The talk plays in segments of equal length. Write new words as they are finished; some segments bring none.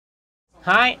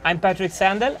Hi, I'm Patrik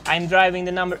Sandell. I'm driving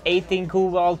the number 18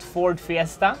 Cobalt Ford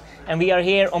Fiesta, and we are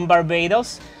here on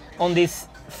Barbados on this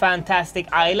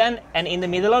fantastic island, and in the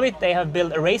middle of it they have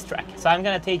built a racetrack. So I'm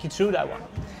gonna take you through that one.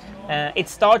 It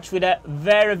starts with a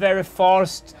very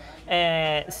fast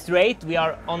straight. We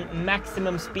are on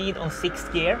maximum speed on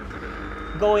 6th gear,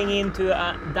 going into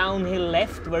a downhill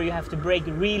left where you have to brake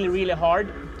really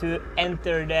hard to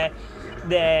enter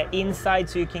the inside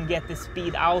so you can get the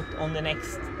speed out on the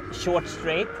next short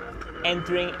straight,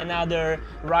 entering another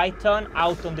right turn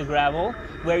out on the gravel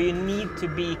where you need to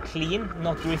be clean,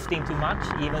 not drifting too much,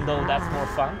 even though that's more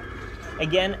fun.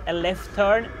 Again, a left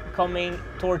turn coming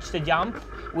towards the jump,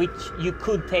 which you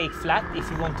could take flat if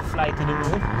you want to fly to the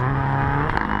moon,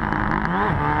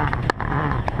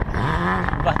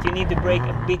 but you need to brake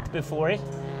a bit before it,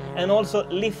 and also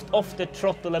lift off the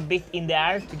throttle a bit in the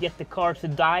air to get the car to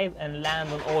dive and land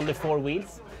on all the 4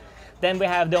 wheels. Then we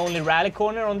have the only rally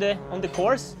corner on the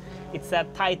course. It's a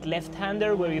tight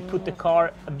left-hander where you put the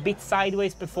car a bit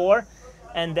sideways before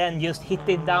and then just hit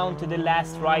it down to the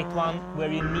last right one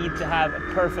where you need to have a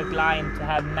perfect line to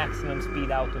have maximum speed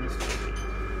out on the street.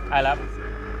 I love it.